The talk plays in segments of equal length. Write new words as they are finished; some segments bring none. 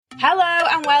Hello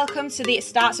and welcome to the It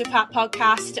Starts With Pat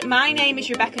podcast. My name is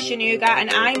Rebecca Shanuga and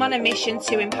I'm on a mission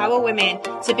to empower women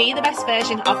to be the best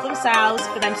version of themselves,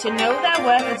 for them to know their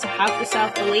worth and to have the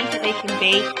self-belief that they can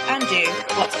be and do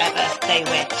whatever they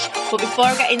wish. But before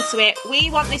I get into it,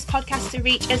 we want this podcast to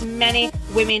reach as many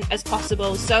women as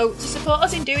possible. So to support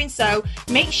us in doing so,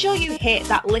 make sure you hit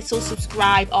that little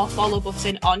subscribe or follow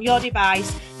button on your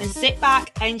device and sit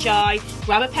back, enjoy,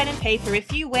 grab a pen and paper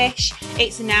if you wish.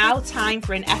 It's now time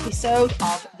for an episode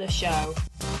of the show.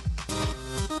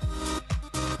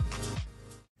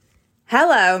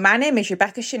 Hello, my name is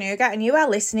Rebecca Shanuga and you are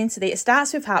listening to the It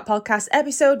Starts With Heart podcast,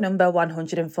 episode number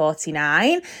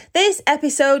 149. This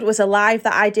episode was a live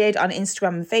that I did on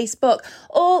Instagram and Facebook,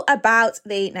 all about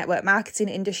the network marketing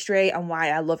industry and why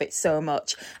I love it so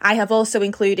much. I have also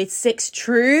included 6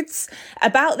 truths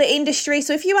about the industry,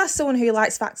 so if you are someone who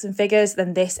likes facts and figures,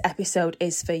 then this episode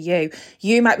is for you.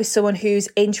 You might be someone who's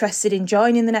interested in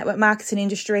joining the network marketing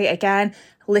industry, again,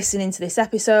 listening to this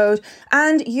episode,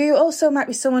 and you also might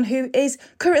be someone who is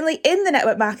currently in the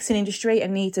network marketing industry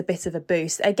and needs a bit of a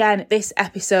boost. Again, this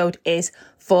episode is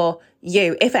for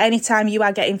you. If at any time you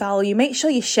are getting value, make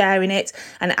sure you're sharing it,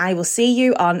 and I will see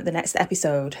you on the next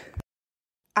episode.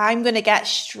 I'm going to get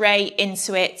straight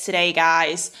into it today,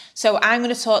 guys. So I'm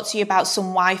going to talk to you about some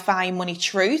Wi-Fi money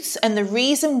truths. And the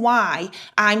reason why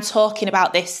I'm talking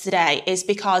about this today is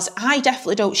because I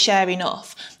definitely don't share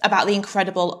enough about the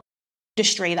incredible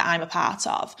industry that I'm a part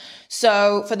of.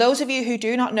 So for those of you who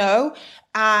do not know,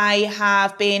 I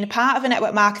have been part of a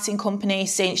network marketing company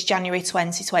since January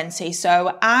 2020.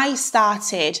 So I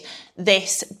started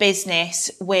this business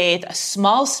with a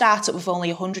small startup with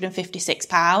only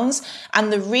 £156.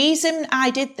 And the reason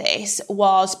I did this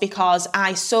was because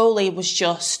I solely was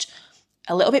just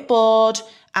a little bit bored.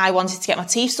 I wanted to get my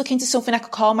teeth stuck into something I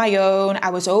could call my own. I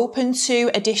was open to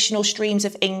additional streams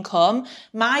of income.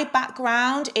 My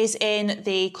background is in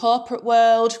the corporate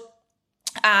world,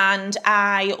 and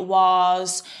I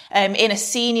was in a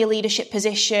senior leadership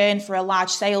position for a large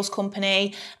sales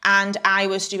company, and I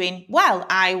was doing well.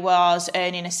 I was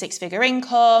earning a 6-figure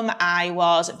income. I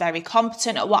was very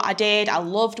competent at what I did. I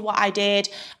loved what I did.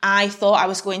 I thought I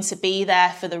was going to be there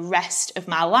for the rest of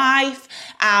my life,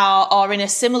 or in a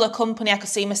similar company, I could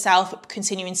see myself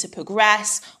continuing to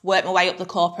progress, work my way up the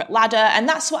corporate ladder, and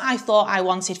that's what I thought I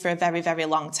wanted for a very, very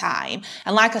long time.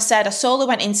 And like I said, I solely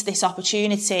went into this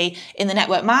opportunity in the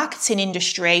network marketing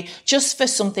industry just for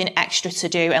something extra to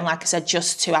do, and like I said,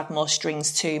 just to add more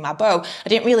strings to my bow. I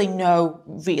didn't really know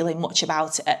much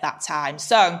about it at that time.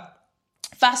 So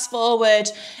fast forward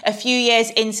a few years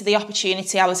into the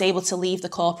opportunity, I was able to leave the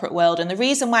corporate world. And the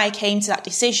reason why I came to that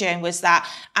decision was that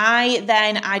I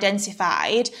then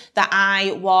identified that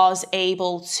I was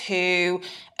able to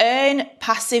earn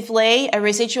passively a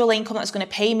residual income that's going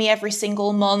to pay me every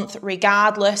single month,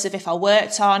 regardless of if I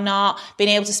worked or not,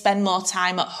 being able to spend more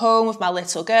time at home with my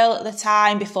little girl at the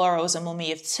time before I was a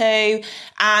mummy of 2.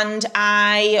 And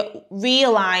I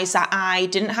realized that I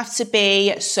didn't have to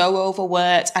be so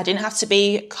overworked. I didn't have to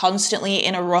be constantly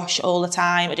in a rush all the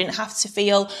time. I didn't have to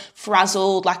feel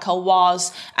frazzled like I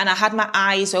was. And I had my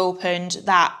eyes opened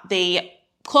that the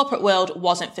corporate world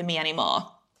wasn't for me anymore.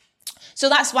 So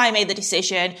that's why I made the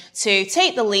decision to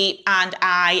take the leap, and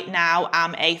I now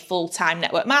am a full-time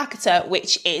network marketer,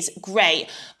 which is great.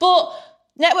 But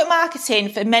network marketing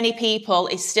for many people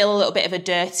is still a little bit of a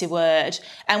dirty word.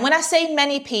 And when I say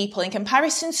many people, in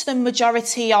comparison to the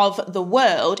majority of the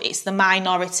world, it's the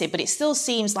minority, but it still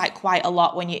seems like quite a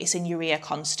lot when it's in your ear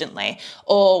constantly,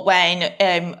 or when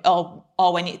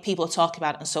when people talk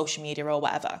about it on social media or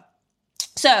whatever.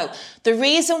 So the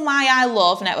reason why I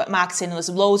love network marketing, there's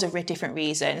loads of different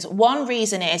reasons. One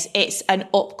reason is it's an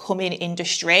upcoming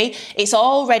industry. It's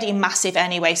already massive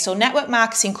anyway. So network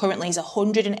marketing currently is a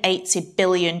 $180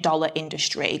 billion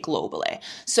industry globally.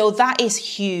 So that is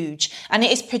huge. And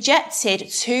it is projected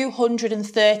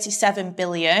 $237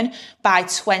 billion by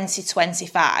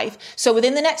 2025. So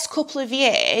within the next couple of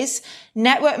years,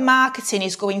 network marketing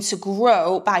is going to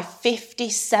grow by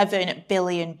 $57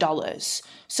 billion.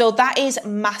 So that is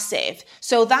massive.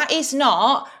 So that is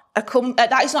not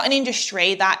an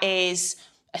industry that is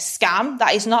a scam.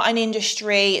 That is not an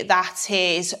industry that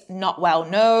is not well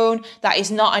known. That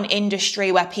is not an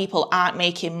industry where people aren't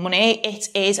making money. It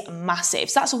is massive.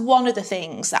 So that's one of the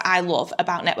things that I love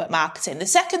about network marketing. The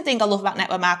second thing I love about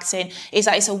network marketing is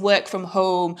that it's a work from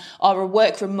home or a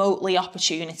work remotely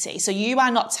opportunity. So you are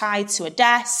not tied to a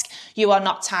desk. You are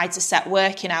not tied to set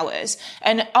working hours.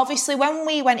 And obviously when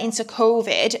we went into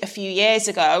COVID a few years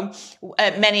ago,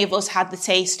 many of us had the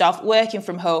taste of working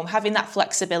from home, having that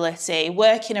flexibility,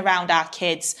 working working around our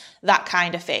kids, that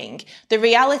kind of thing. The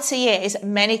reality is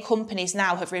many companies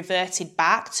now have reverted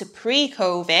back to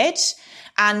pre-COVID,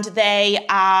 and they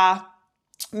are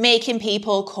making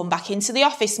people come back into the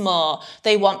office more.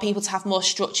 They want people to have more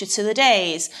structure to the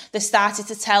days. They started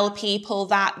to tell people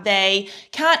that they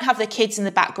can't have their kids in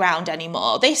the background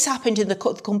anymore. This happened in the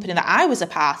company that I was a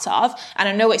part of, and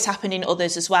I know it's happened in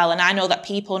others as well. And I know that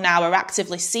people now are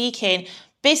actively seeking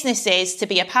businesses to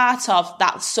be a part of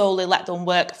that solely let them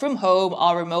work from home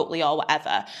or remotely or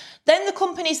whatever. Then the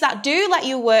companies that do let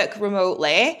you work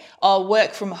remotely or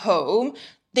work from home,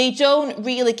 they don't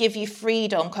really give you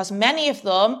freedom, because many of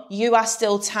them, you are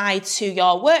still tied to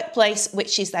your workplace,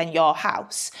 which is then your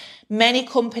house. Many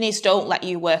companies don't let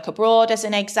you work abroad, as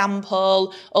an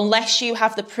example, unless you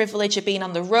have the privilege of being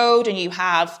on the road and you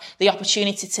have the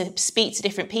opportunity to speak to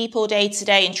different people day to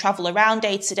day and travel around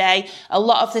day to day. A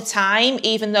lot of the time,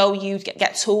 even though you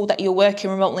get told that you're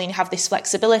working remotely and have this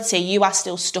flexibility, you are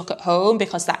still stuck at home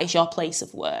because that is your place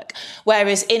of work.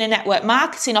 Whereas in a network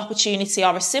marketing opportunity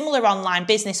or a similar online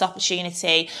business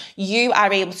opportunity, you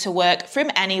are able to work from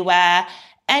anywhere,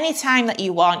 anytime that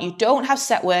you want. You don't have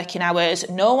set working hours.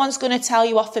 No one's going to tell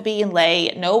you off for being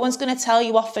late. No one's going to tell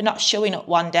you off for not showing up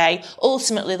one day.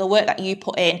 Ultimately, the work that you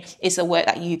put in is the work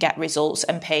that you get results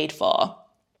and paid for.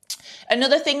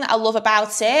 Another thing that I love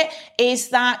about it is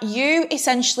that you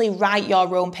essentially write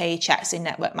your own paychecks in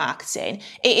network marketing.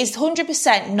 It is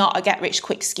 100% not a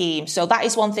get-rich-quick scheme. So that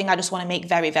is one thing I just want to make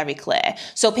very, very clear.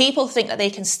 So people think that they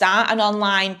can start an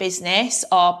online business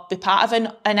or be part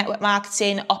of a network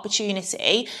marketing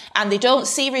opportunity, and they don't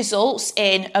see results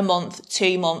in a month,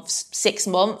 2 months, 6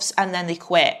 months, and then they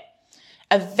quit.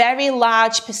 A very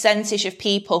large percentage of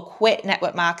people quit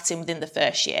network marketing within the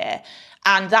first year.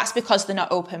 And that's because they're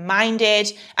not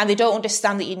open-minded and they don't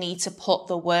understand that you need to put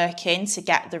the work in to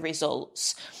get the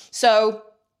results. So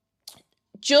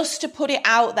just to put it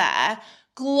out there,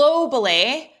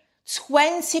 globally,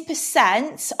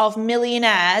 20% of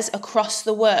millionaires across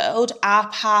the world are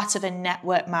part of a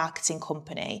network marketing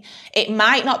company. It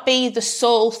might not be the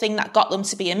sole thing that got them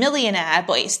to be a millionaire,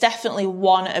 but it's definitely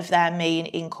one of their main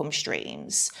income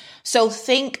streams. So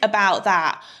think about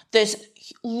that. There's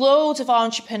loads of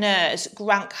entrepreneurs,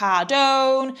 Grant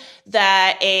Cardone,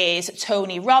 there is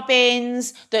Tony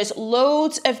Robbins, there's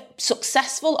loads of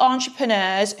successful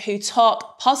entrepreneurs who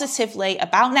talk positively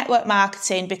about network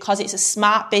marketing because it's a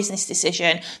smart business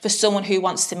decision for someone who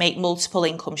wants to make multiple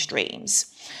income streams.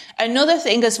 Another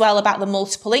thing as well about the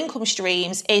multiple income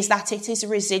streams is that it is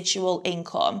residual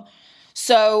income.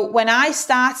 So when I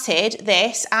started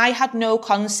this, I had no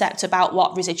concept about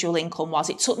what residual income was.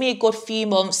 It took me a good few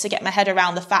months to get my head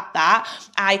around the fact that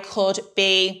I could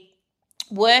be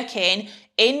working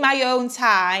in my own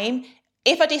time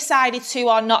if I decided to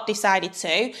or not decided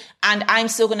to, and I'm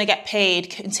still going to get paid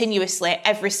continuously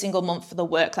every single month for the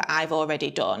work that I've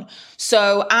already done.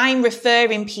 So I'm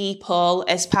referring people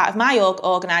as part of my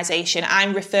organisation,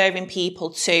 I'm referring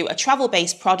people to a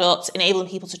travel-based product, enabling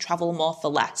people to travel more for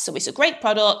less. So it's a great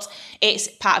product. It's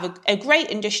part of a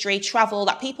great industry, travel,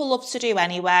 that people love to do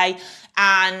anyway.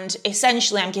 And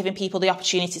essentially, I'm giving people the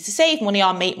opportunity to save money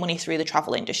or make money through the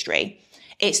travel industry.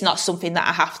 It's not something that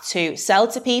I have to sell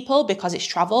to people because it's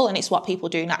travel and it's what people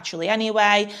do naturally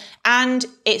anyway. And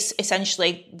it's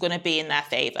essentially going to be in their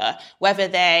favour, whether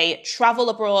they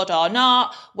travel abroad or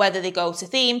not, whether they go to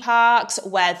theme parks,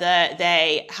 whether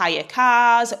they hire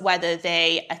cars, whether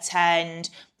they attend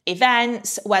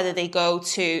events, whether they go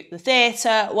to the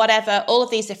theatre, whatever, all of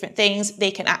these different things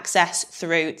they can access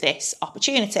through this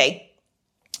opportunity.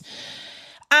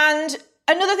 And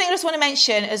another thing I just want to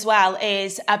mention as well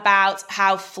is about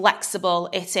how flexible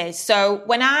it is. So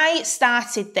when I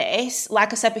started this,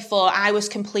 like I said before, I was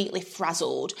completely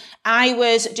frazzled. I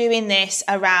was doing this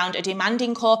around a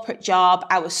demanding corporate job.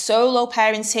 I was solo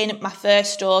parenting my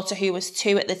first daughter, who was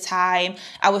 2 at the time.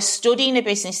 I was studying a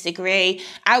business degree.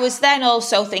 I was then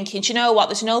also thinking, do you know what?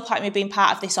 There's no point in me being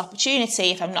part of this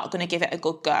opportunity if I'm not going to give it a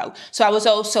good go. So I was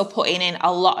also putting in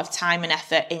a lot of time and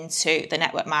effort into the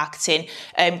network marketing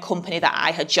company that I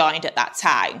had joined at that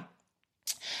time.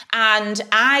 And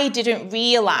I didn't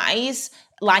realise,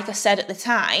 like I said at the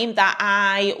time,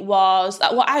 that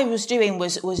what I was doing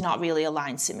was not really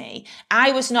aligned to me.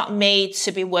 I was not made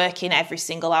to be working every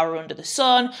single hour under the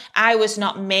sun. I was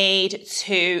not made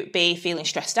to be feeling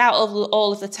stressed out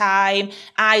all of the time.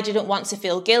 I didn't want to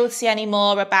feel guilty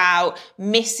anymore about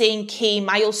missing key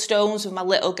milestones with my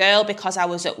little girl because I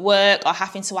was at work or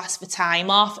having to ask for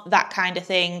time off, that kind of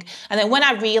thing. And then when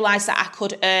I realised that I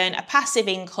could earn a passive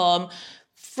income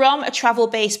From a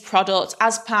travel-based product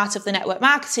as part of the network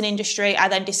marketing industry, I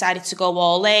then decided to go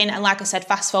all in. And like I said,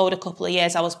 fast forward a couple of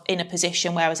years, I was in a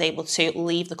position where I was able to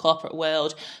leave the corporate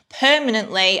world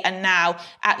permanently. And now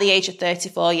at the age of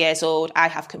 34 years old, I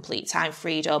have complete time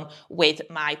freedom with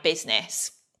my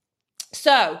business.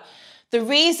 So the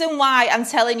reason why I'm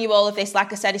telling you all of this,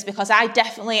 like I said, is because I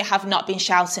definitely have not been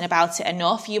shouting about it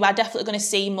enough. You are definitely going to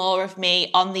see more of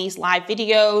me on these live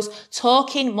videos,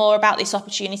 talking more about this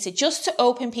opportunity, just to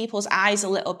open people's eyes a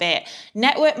little bit.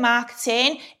 Network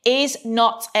marketing is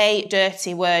not a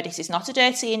dirty word. It is not a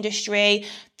dirty industry.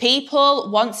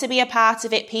 People want to be a part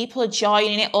of it. People are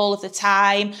joining it all of the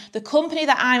time. The company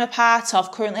that I'm a part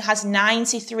of currently has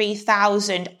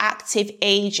 93,000 active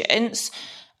agents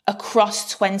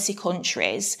across 20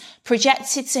 countries,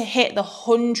 projected to hit the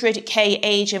 100k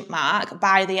agent mark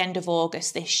by the end of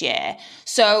August this year.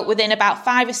 So within about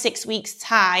 5 or 6 weeks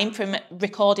time from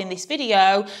recording this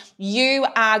video, you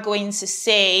are going to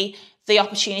see the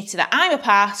opportunity that I'm a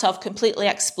part of completely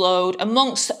explode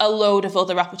amongst a load of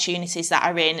other opportunities that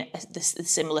are in the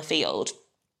similar field.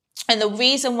 And the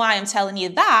reason why I'm telling you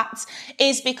that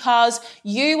is because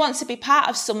you want to be part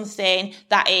of something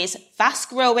that is fast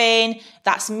growing,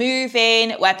 that's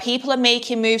moving, where people are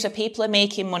making moves, where people are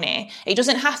making money. It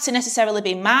doesn't have to necessarily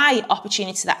be my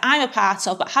opportunity that I'm a part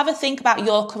of, but have a think about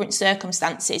your current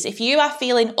circumstances. If you are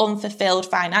feeling unfulfilled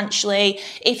financially,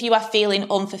 if you are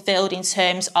feeling unfulfilled in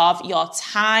terms of your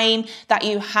time that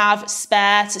you have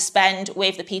spare to spend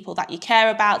with the people that you care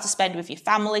about, to spend with your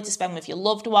family, to spend with your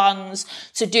loved ones,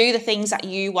 to do the things that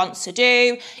you want to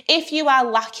do, if you are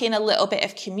lacking a little bit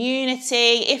of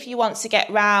community, if you want to get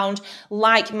round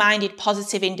like-minded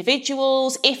positive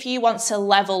individuals, if you want to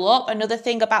level up. Another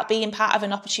thing about being part of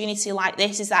an opportunity like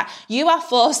this is that you are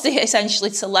forced to essentially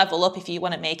to level up if you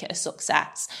want to make it a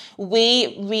success.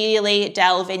 We really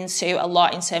delve into a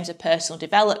lot in terms of personal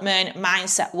development,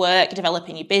 mindset work,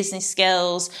 developing your business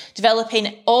skills,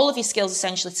 developing all of your skills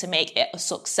essentially to make it a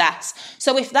success.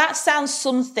 So if that sounds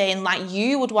something like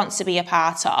you would want to be a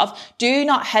part of, do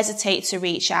not hesitate to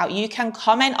reach out. You can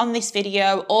comment on this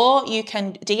video or you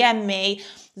can DM me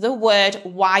the word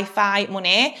Wi-Fi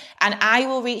money and I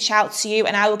will reach out to you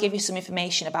and I will give you some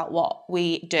information about what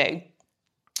we do.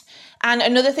 And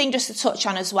another thing just to touch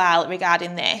on as well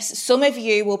regarding this, some of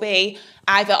you will be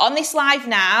either on this live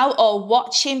now or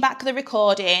watching back the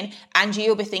recording and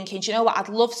you'll be thinking, do you know what, I'd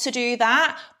love to do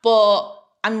that, but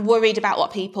I'm worried about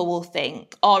what people will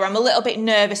think, or I'm a little bit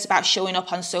nervous about showing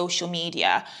up on social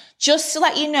media. Just to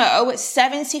let you know,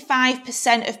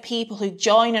 75% of people who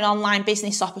join an online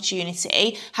business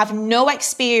opportunity have no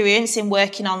experience in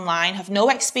working online, have no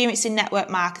experience in network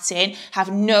marketing,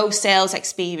 have no sales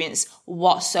experience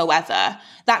whatsoever.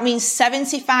 That means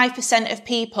 75% of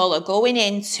people are going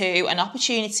into an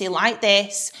opportunity like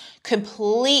this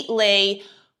completely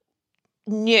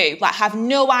new, like have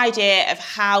no idea of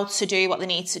how to do what they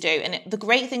need to do. And the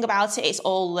great thing about it is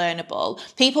all learnable.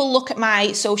 People look at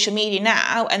my social media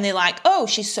now and they're like, oh,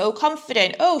 she's so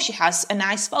confident. Oh, she has a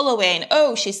nice following.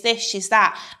 Oh, she's this, she's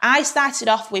that. I started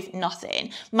off with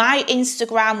nothing. My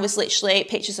Instagram was literally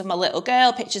pictures of my little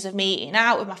girl, pictures of me eating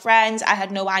out with my friends. I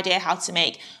had no idea how to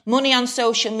make money on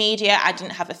social media. I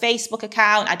didn't have a Facebook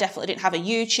account. I definitely didn't have a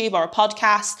YouTube or a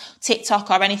podcast,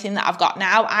 TikTok or anything that I've got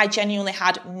now. I genuinely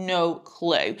had no clue.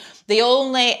 The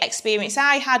only experience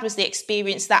I had was the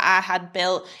experience that I had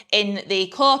built in the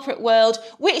corporate world,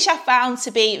 which I found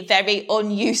to be very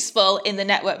unuseful in the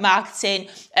network marketing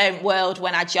world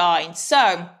when I joined.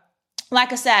 So,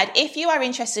 like I said, if you are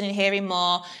interested in hearing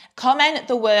more, comment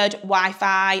the word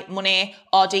Wi-Fi money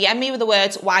or DM me with the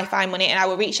words Wi-Fi money and I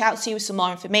will reach out to you with some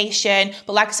more information.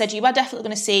 But like I said, you are definitely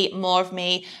going to see more of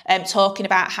me talking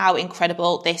about how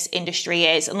incredible this industry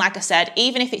is. And like I said,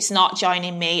 even if it's not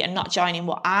joining me and not joining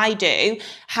what I do,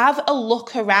 have a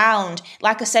look around.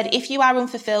 Like I said, if you are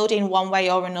unfulfilled in one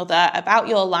way or another about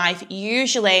your life,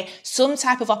 usually some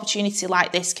type of opportunity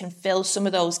like this can fill some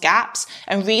of those gaps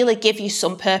and really give you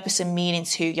some purpose and meaning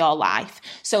to your life.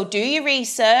 So do your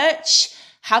research.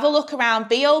 Have a look around,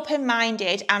 be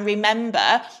open-minded, and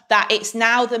remember that it's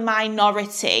now the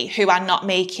minority who are not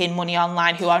making money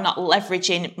online, who are not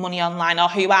leveraging money online, or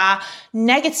who are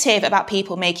negative about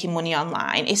people making money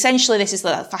online. Essentially, this is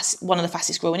one of the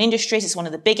fastest growing industries. It's one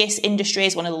of the biggest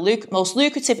industries, one of the most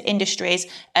lucrative industries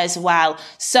as well.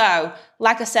 So,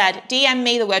 like I said, DM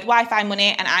me the word Wi-Fi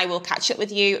money, and I will catch up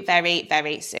with you very,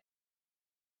 very soon.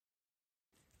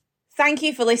 Thank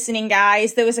you for listening,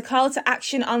 guys. There was a call to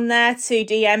action on there to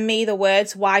DM me the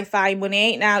words Wi-Fi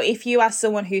money. Now, if you are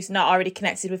someone who's not already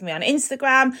connected with me on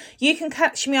Instagram, you can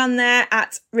catch me on there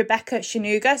at Rebecca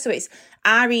Shanuga. So it's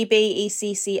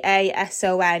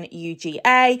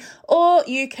REBECCASONUGA, or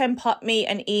you can pop me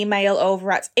an email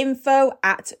over at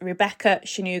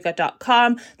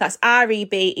info@RebeccaShanuga.com. That's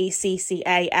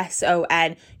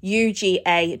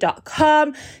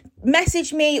REBECCASONUGA.com.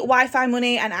 Message me Wi-Fi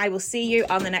money and I will see you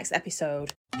on the next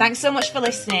episode. Thanks so much for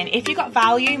listening. If you got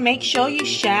value, make sure you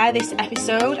share this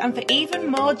episode, and for even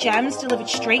more gems delivered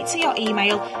straight to your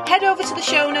email, head over to the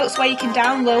show notes where you can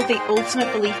download the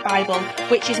Ultimate Belief Bible,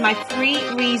 which is my free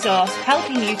resource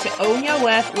helping you to own your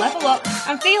worth, level up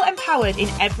and feel empowered in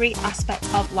every aspect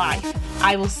of life.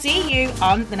 I will see you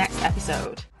on the next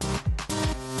episode.